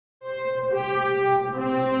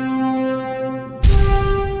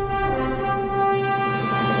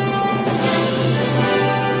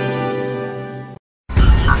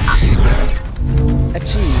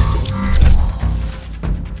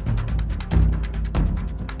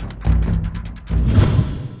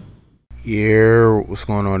Yeah, what's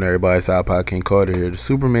going on, everybody? It's iPodKingCarter here, the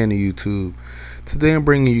Superman of YouTube. Today I'm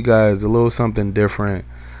bringing you guys a little something different,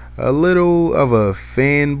 a little of a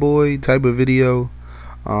fanboy type of video.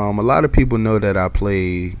 A lot of people know that I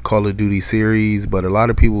play Call of Duty series, but a lot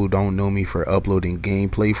of people don't know me for uploading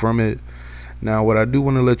gameplay from it. Now, what I do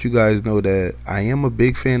want to let you guys know that I am a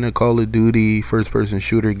big fan of Call of Duty first-person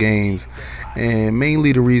shooter games, and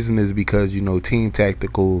mainly the reason is because, you know, team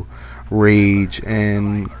tactical, rage,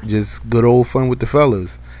 and just good old fun with the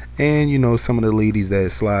fellas, and, you know, some of the ladies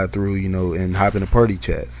that slide through, you know, and hop into party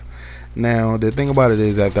chats. Now, the thing about it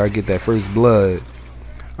is, after I get that first blood,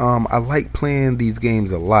 I like playing these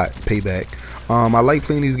games a lot. Payback. I like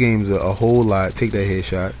playing these games a whole lot. Take that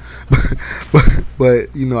headshot.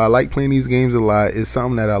 but you know, I like playing these games a lot. It's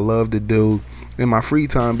something that I love to do in my free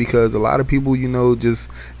time because a lot of people, you know, just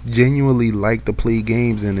genuinely like to play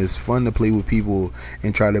games, and it's fun to play with people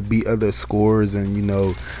and try to beat other scores and, you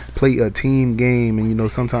know, play a team game. And, you know,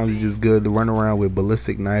 sometimes it's just good to run around with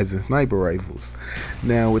ballistic knives and sniper rifles.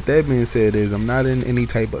 Now, with that being said, I'm not in any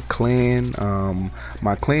type of clan.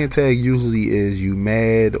 My clan tag usually is you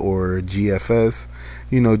mad or GFS,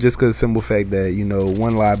 you know, just because simple fact that, you know,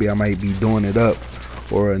 one lobby I might be doing it up,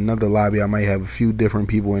 or another lobby I might have a few different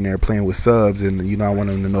people in there playing with subs, and, you know, I want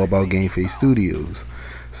them to know about GameFace Studios.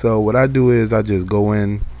 So what I do is I just go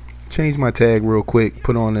in, change my tag real quick,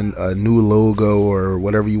 put on a new logo or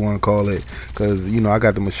whatever you want to call it, because, you know, I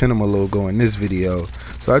got the Machinima logo in this video,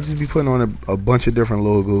 so I just be putting on a bunch of different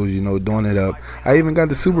logos, you know, doing it up. I even got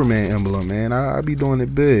the Superman emblem, man. I be doing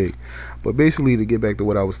it big. But basically, to get back to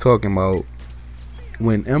what I was talking about,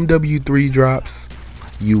 when MW3 drops,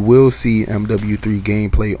 you will see MW3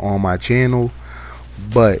 gameplay on my channel,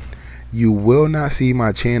 but you will not see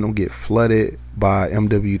my channel get flooded by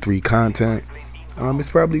MW3 content. It's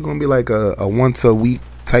probably going to be like a once a week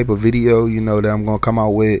type of video, you know, that I'm going to come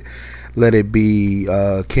out with. Let it be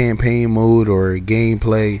campaign mode or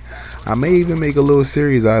gameplay. I may even make a little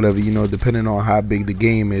series out of it, you know, depending on how big the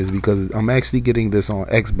game is, because I'm actually getting this on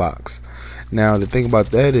Xbox. Now, the thing about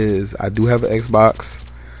that is I do have an Xbox.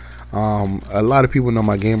 A lot of people know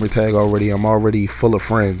my gamer tag already. I'm already full of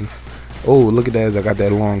friends. Oh, look at that, as I got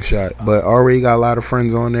that long shot. But I already got a lot of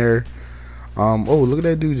friends on there. Oh, look at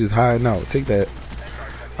that dude just hiding out. Take that.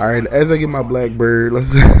 Alright, as I get my Blackbird,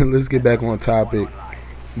 let's get back on topic.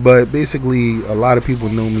 But basically, a lot of people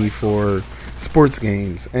know me for sports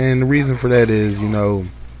games, and the reason for that is, you know,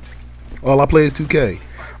 all I play is 2K.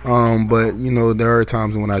 But, you know, there are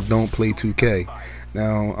times when I don't play 2K.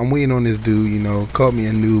 Now, I'm waiting on this dude, you know, caught me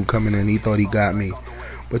a noob coming in, he thought he got me.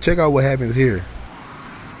 But check out what happens here.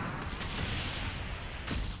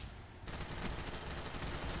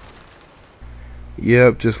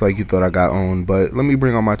 Yep, just like you thought I got owned. But let me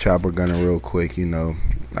bring on my chopper gunner real quick, you know.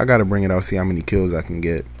 I gotta bring it out, see how many kills I can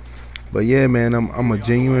get. But yeah, man, I'm a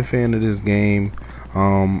genuine fan of this game.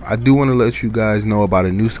 I do want to let you guys know about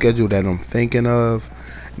a new schedule that I'm thinking of.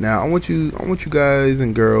 Now, I want you guys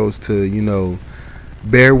and girls to, you know,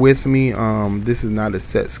 bear with me. This is not a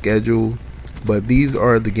set schedule, but these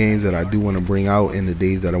are the games that I do want to bring out in the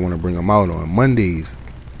days that I want to bring them out on. Mondays,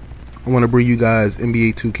 I want to bring you guys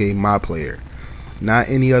NBA 2K My Player. Not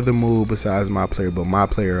any other mode besides My Player, but My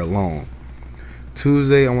Player alone.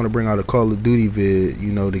 Tuesday, I want to bring out a Call of Duty vid,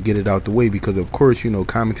 you know, to get it out the way, because of course, you know,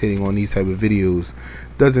 commentating on these type of videos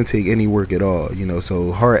doesn't take any work at all, you know,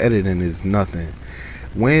 so hard editing is nothing.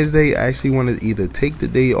 Wednesday, I actually want to either take the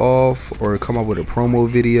day off or come up with a promo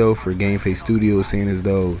video for GameFace Studios, seeing as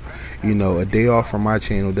though, you know, a day off from my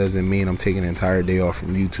channel doesn't mean I'm taking an entire day off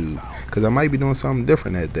from YouTube, because I might be doing something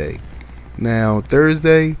different that day. Now,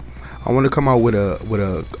 Thursday, I want to come out with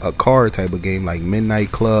a car type of game like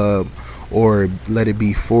Midnight Club, or let it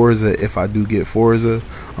be Forza if I do get Forza.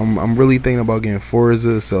 I'm really thinking about getting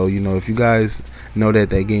Forza, so, you know, if you guys know that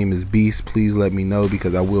game is beast, please let me know,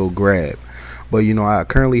 because I will grab. But, you know, I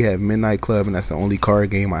currently have Midnight Club, and that's the only car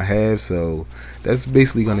game I have, so that's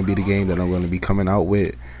basically going to be the game that I'm going to be coming out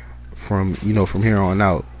with from, you know, from here on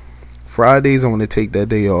out. Fridays, I want to take that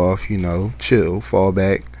day off, you know, chill, fall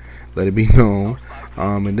back, let it be known.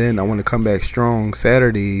 And then I want to come back strong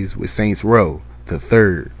Saturdays with Saints Row, the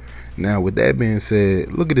 3rd. Now, with that being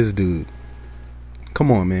said, look at this dude. Come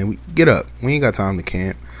on, man, get up. We ain't got time to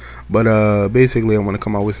camp. But basically, I want to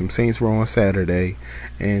come out with some Saints Row on Saturday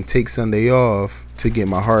and take Sunday off to get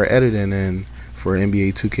my hard editing in for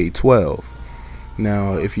NBA 2K12.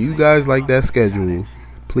 Now, if you guys like that schedule,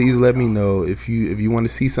 please let me know. If you want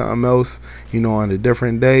to see something else, you know, on a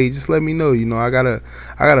different day, just let me know. You know, I got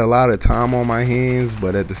a lot of time on my hands,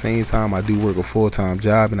 but at the same time, I do work a full-time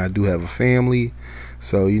job and I do have a family.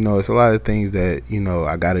 So, you know, it's a lot of things that, you know,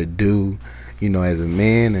 I gotta do, you know, as a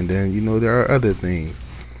man, and then, you know, there are other things.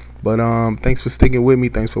 But thanks for sticking with me.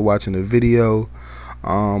 Thanks for watching the video.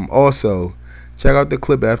 Also, check out the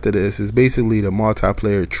clip after this. It's basically the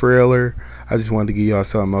multiplayer trailer. I just wanted to give y'all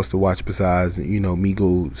something else to watch besides, you know, me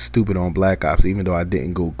go stupid on Black Ops, even though I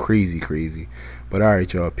didn't go crazy. But all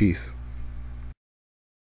right, y'all, peace.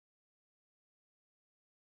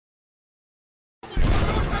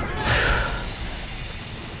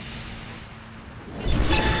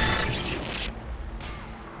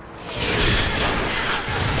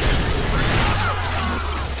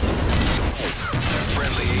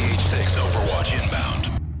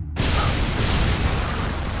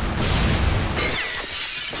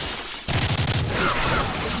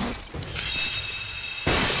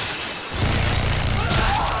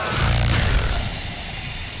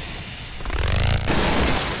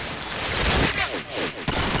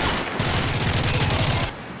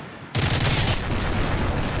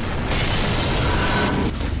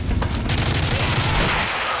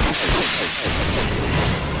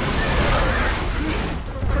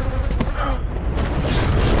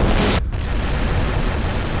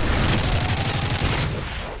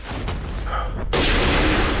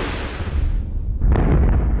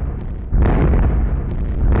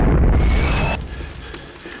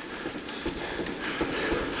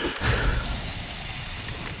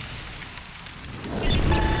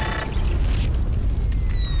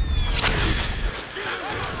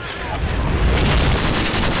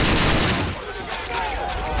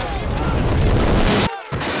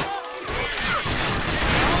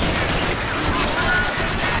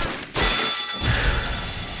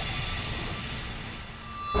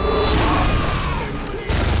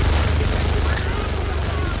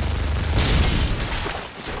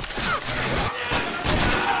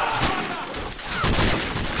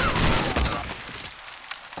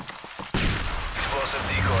 Explosive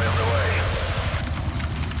decoy on the